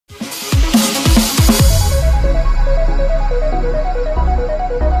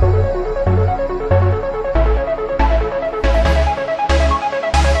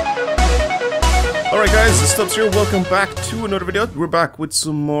here, welcome back to another video. We're back with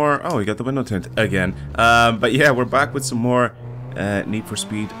some more... Oh, we got the window tint again. But yeah, we're back with some more Need for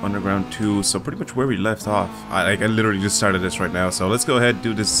Speed Underground 2. So pretty much where we left off. I literally just started this right now. So let's go ahead and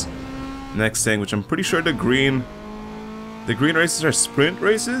do this next thing, which I'm pretty sure the green races are sprint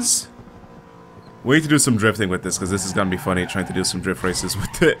races. We need to do some drifting with this, because this is gonna be funny, trying to do some drift races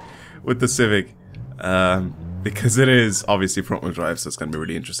with the Civic. Because it is obviously front wheel drive, so it's gonna be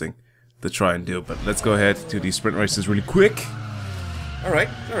really interesting to try and do. But let's go ahead and do these sprint races really quick. Alright.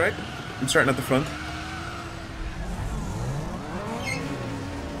 I'm starting at the front.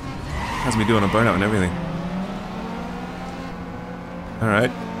 Has me doing a burnout and everything. Alright.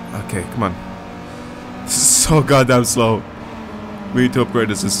 Okay, come on. This is so goddamn slow. We need to upgrade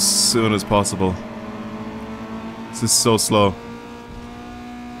this as soon as possible. This is so slow.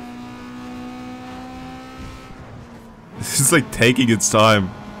 This is like taking its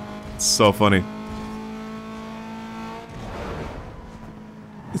time. It's so funny.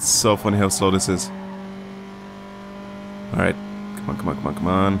 It's so funny how slow this is. Alright. Come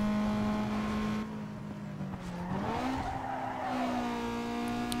on.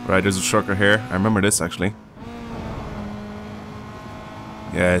 Right, there's a shortcut here. I remember this actually.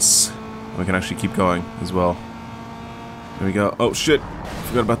 Yes. We can actually keep going as well. There we go. Oh shit.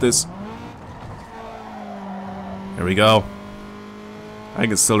 Forgot about this. There we go. I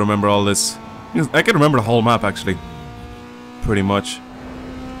can still remember all this. I can remember the whole map actually. Pretty much.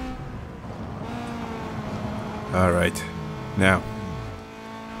 Alright. Now.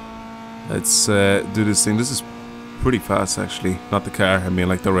 Let's do this thing. This is pretty fast actually. Not the car, I mean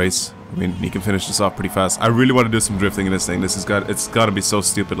like the race. I mean, you can finish this off pretty fast. I really want to do some drifting in this thing. It's gotta be so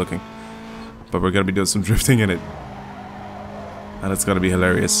stupid looking. But we're gonna be doing some drifting in it. And it's gonna be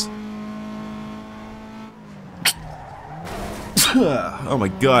hilarious. Oh my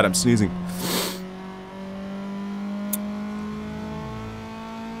god, I'm sneezing.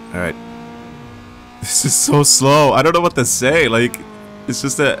 Alright. This is so slow. I don't know what to say. Like, it's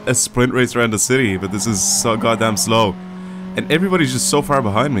just a sprint race around the city, but this is so goddamn slow. And everybody's just so far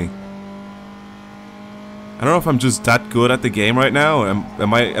behind me. I don't know if I'm just that good at the game right now.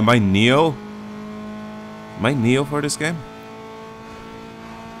 Am I Neo? Am I Neo for this game?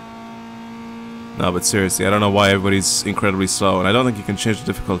 No, but seriously, I don't know why everybody's incredibly slow, and I don't think you can change the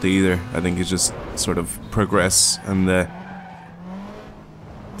difficulty either. I think you just sort of progress, and they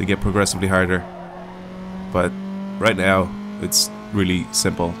get progressively harder. But right now, it's really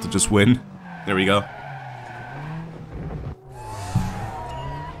simple to just win. There we go.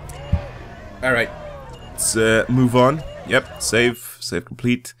 Alright, let's move on. Yep, save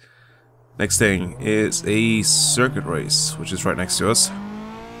complete. Next thing is a circuit race, which is right next to us.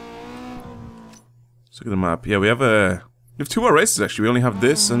 Look at the map. Yeah, we have two more races actually. We only have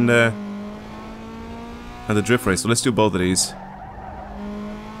this and the drift race. So let's do both of these.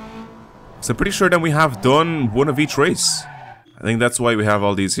 So I'm pretty sure then we have done one of each race. I think that's why we have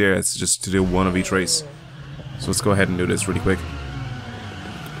all these here. It's just to do one of each race. So let's go ahead and do this really quick.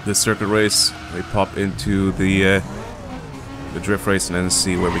 This circuit race, we pop into the drift race and then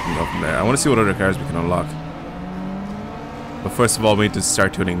see where we can go from there. I want to see what other cars we can unlock. But first of all, we need to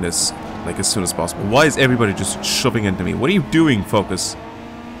start tuning this like as soon as possible. Why is everybody just shoving into me? What are you doing, Focus?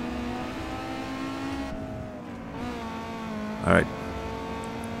 Alright.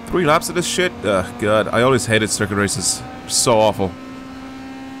 3 laps of this shit? Ugh, god. I always hated circuit races. They're so awful.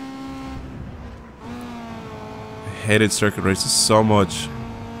 I hated circuit races so much.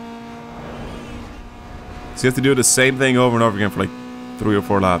 So you have to do the same thing over and over again for like 3 or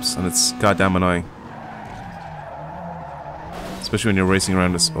 4 laps, and it's goddamn annoying. Especially when you're racing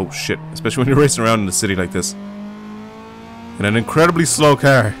around this. Oh shit. Especially when you're racing around in the city like this. In an incredibly slow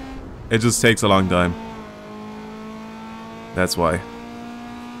car. It just takes a long time. That's why.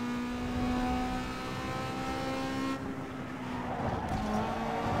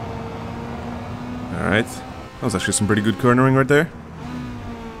 Alright. That was actually some pretty good cornering right there.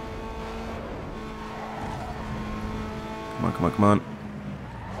 Come on.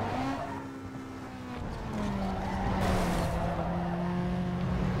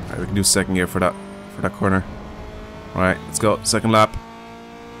 Alright, we can do second gear for that corner. Alright, let's go. Second lap.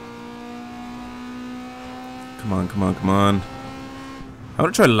 Come on. I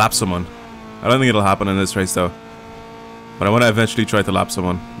want to try to lap someone. I don't think it'll happen in this race though. But I want to eventually try to lap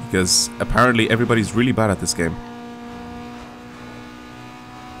someone, because apparently everybody's really bad at this game.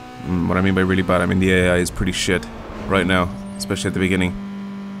 What I mean by really bad, I mean the AI is pretty shit right now, especially at the beginning.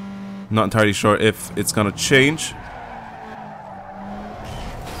 Not entirely sure if it's gonna change.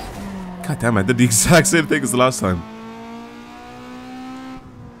 God damn, I did the exact same thing as the last time.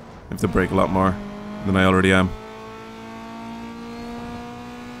 I have to brake a lot more. than I already am.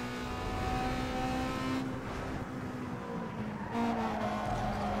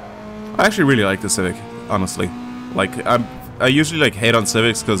 I actually really like the Civic, honestly. Like, I usually like hate on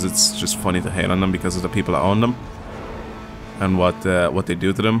Civics because it's just funny to hate on them because of the people that own them and what they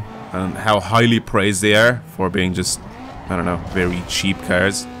do to them and how highly praised they are for being just, I don't know, very cheap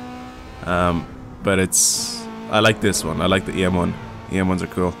cars. But I like this one. I like the EM1. EM1s are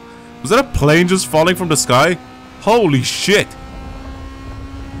cool. Was that a plane just falling from the sky? Holy shit!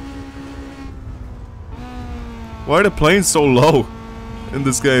 Why are the planes so low in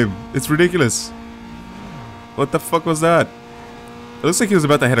this game? It's ridiculous. What the fuck was that? It looks like he was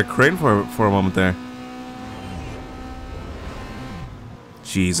about to hit a crane for a moment there.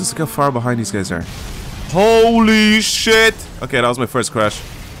 Jesus, look how far behind these guys are. Holy shit! Okay, that was my first crash.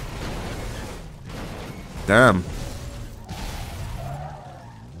 Damn.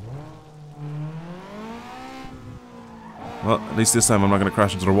 Well, at least this time I'm not gonna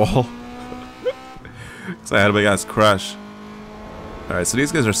crash into the wall. Because I had a big ass crash. Alright, so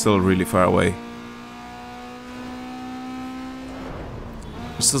these guys are still really far away.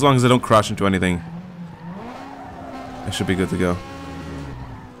 Just as long as I don't crash into anything, I should be good to go.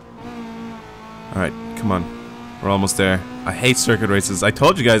 Alright, come on. We're almost there. I hate circuit races. I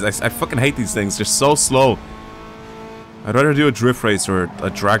told you guys, I fucking hate these things. They're so slow. I'd rather do a drift race or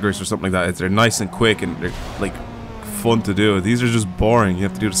a drag race or something like that. They're nice and quick and they're, like, fun to do. These are just boring. You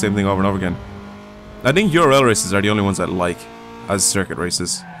have to do the same thing over and over again. I think URL races are the only ones I like as circuit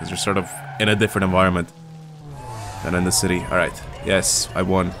races. Because they're sort of in a different environment than in the city. Alright. Yes, I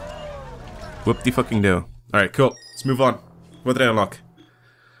won. Whoop-de-fucking-do. Alright, cool. Let's move on. What did I unlock?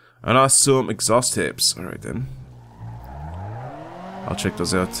 And some exhaust tapes. Alright then. I'll check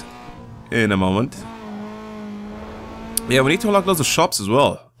those out in a moment. Yeah, we need to unlock loads of shops as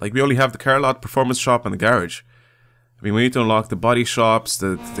well. Like, we only have the car lot, performance shop, and the garage. I mean, we need to unlock the body shops,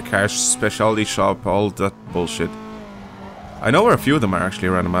 the car specialty shop, all that bullshit. I know where a few of them are actually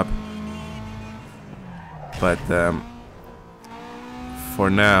around the map. But, for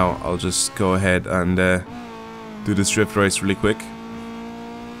now, I'll just go ahead and do this drift race really quick.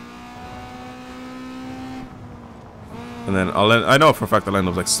 And then I know for a fact I'll end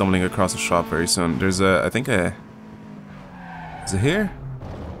up like stumbling across a shop very soon. There's I think is it here?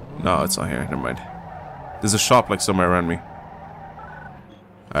 No, it's not here, never mind. There's a shop like somewhere around me.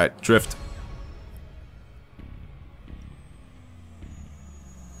 Alright, drift.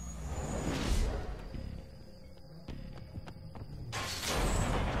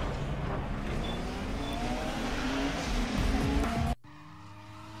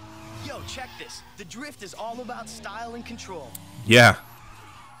 Check this. The drift is all about style and control. Yeah.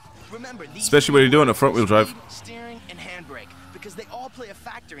 Remember, especially when you're doing a front wheel drive. Steering and handbrake, because they all play a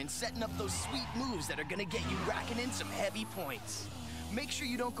factor in setting up those sweet moves that are gonna get you racking in some heavy points. Make sure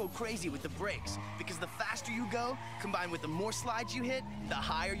you don't go crazy with the brakes, because the faster you go, combined with the more slides you hit, the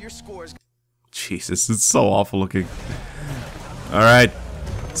higher your scores. Jesus, it's so awful looking. Alright.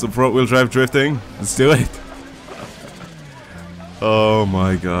 Some front wheel drive drifting. Let's do it. Oh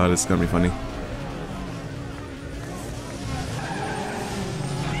my god, it's gonna be funny.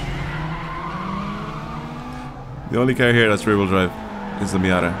 The only car here that's rear wheel drive is the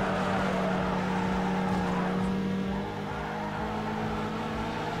Miata.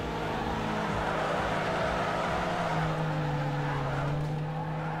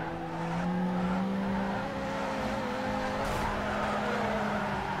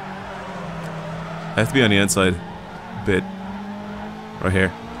 I have to be on the inside a bit. Right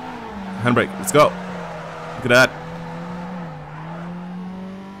here. Handbrake, let's go. Look at that.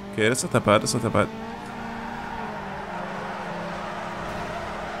 Okay, that's not that bad, that's not that bad.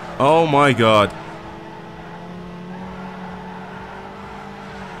 Oh my god.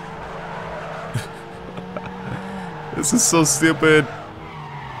 This is so stupid.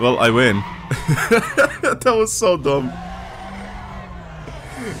 Well, I win. That was so dumb.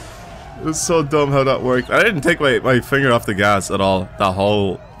 It was so dumb how that worked. I didn't take my finger off the gas at all. That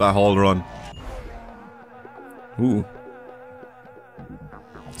whole run. Ooh.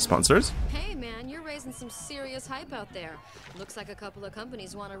 Sponsors? Hey man, you're raising some serious hype out there. Looks like a couple of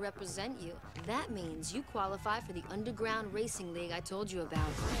companies want to represent you. That means you qualify for the underground racing league I told you about.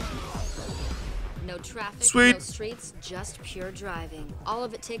 No traffic, Sweet. No streets, just pure driving. All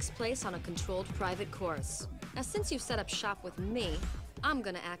of it takes place on a controlled private course. Now since you've set up shop with me, I'm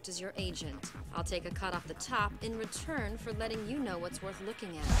gonna act as your agent. I'll take a cut off the top in return for letting you know what's worth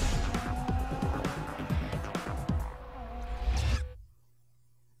looking at.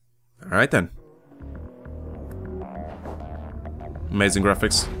 Alright then. Amazing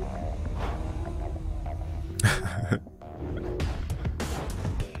graphics.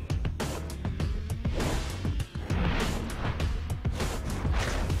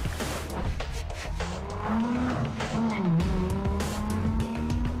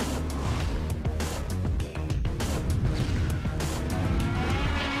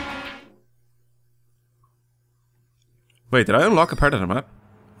 Wait, did I unlock a part of the map?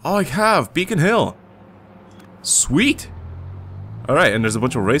 Oh, I have! Beacon Hill! Sweet! Alright, and there's a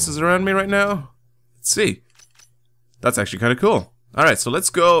bunch of races around me right now. Let's see. That's actually kind of cool. Alright, so let's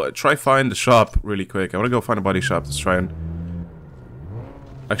go try find the shop really quick. I want to go find a body shop. Let's try and...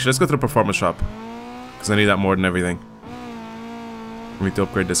 Actually, let's go to the performance shop. Because I need that more than everything. We need to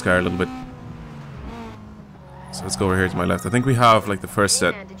upgrade this car a little bit. So let's go over here to my left. I think we have like the first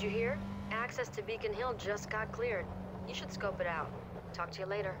set. Hey man, did you hear? Access to Beacon Hill just got cleared. You should scope it out. Talk to you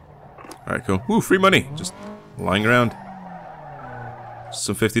later. Alright, cool. Ooh, free money. Just lying around.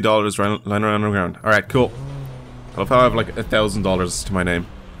 Some $50 lying around on the ground. Alright, cool. I love how I have like $1,000 to my name.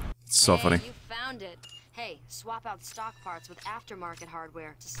 It's so funny. You found it. Hey, swap out stock parts with aftermarket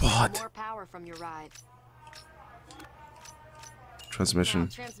hardware to What? more power from your ride. Transmission. Now,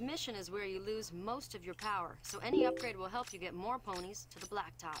 transmission is where you lose most of your power, so any upgrade will help you get more ponies to the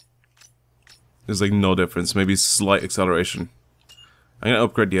blacktop. There's like no difference. Maybe slight acceleration. I'm gonna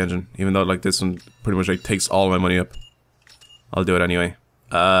upgrade the engine, even though like this one pretty much like takes all my money up. I'll do it anyway.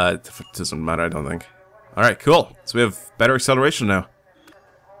 It doesn't matter, I don't think. Alright, cool. So we have better acceleration now.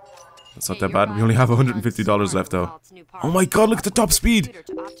 That's not that bad. We only have $150 left though. Oh my god, look at the top speed!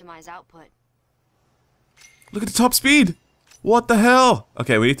 Look at the top speed! What the hell?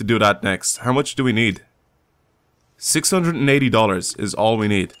 Okay, we need to do that next. How much do we need? $680 is all we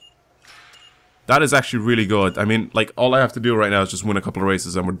need. That is actually really good. I mean, like, all I have to do right now is just win a couple of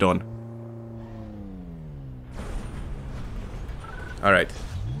races and we're done. Alright.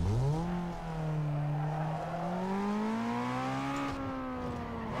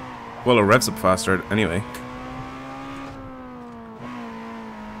 Well, it revs up faster anyway.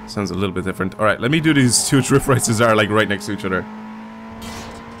 Sounds a little bit different. Alright, let me do these two drift races that are like right next to each other.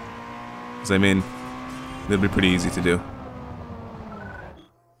 Because I mean, they'll be pretty easy to do.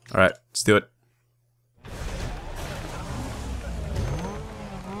 Alright, let's do it.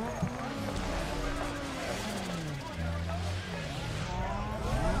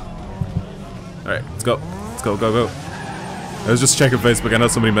 Alright, let's go. Let's go, go, go. I was just checking Facebook. I know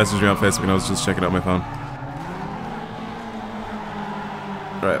somebody messaged me on Facebook and I was just checking out my phone.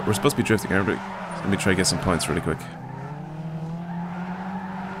 Alright, we're supposed to be drifting, everybody. Let me try to get some points really quick.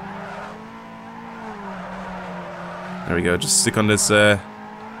 There we go, just stick on this, this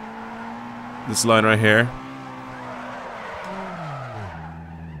line right here.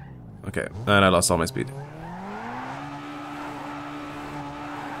 Okay, and I lost all my speed.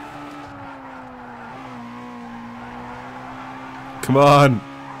 Come on!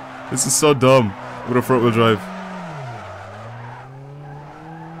 This is so dumb with a front wheel drive.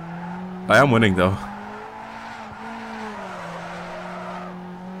 I am winning though.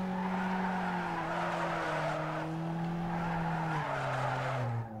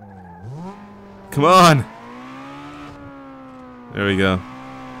 Come on! There we go.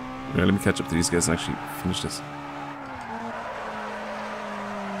 Right, let me catch up to these guys and actually finish this.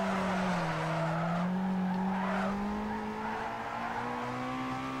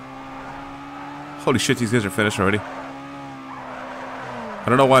 Holy shit, these guys are finished already. I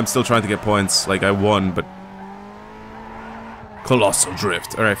don't know why I'm still trying to get points. Like, I won, but... Colossal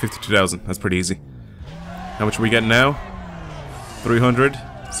Drift. Alright, 52,000. That's pretty easy. How much are we getting now? 300.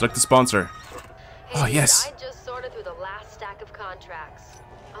 Select the sponsor. Hey, oh, yes. I just sorted through the last stack of contracts.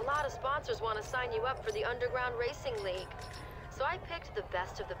 A lot of sponsors want to sign you up for the Underground Racing League. So I picked the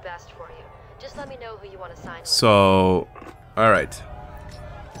best of the best for you. Just let me know who you want to sign with. So... Alright.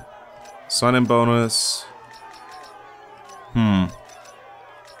 Sign-in bonus.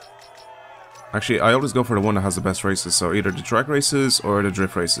 Actually, I always go for the one that has the best races, so either the track races or the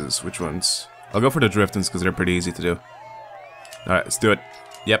drift races. Which ones? I'll go for the drift ones because they're pretty easy to do. Alright, let's do it.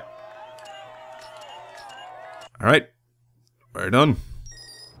 Yep. Alright. We're done.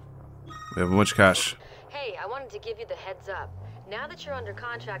 We have a bunch of cash. Hey, I wanted to give you the heads up. Now that you're under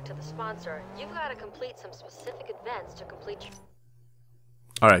contract to the sponsor, you've got to complete some specific events to complete your...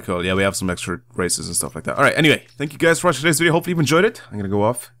 Alright, cool. Yeah, we have some extra races and stuff like that. Alright, anyway, thank you guys for watching today's video. Hopefully you've enjoyed it. I'm gonna go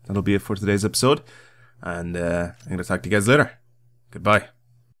off. That'll be it for today's episode. And I'm gonna talk to you guys later. Goodbye.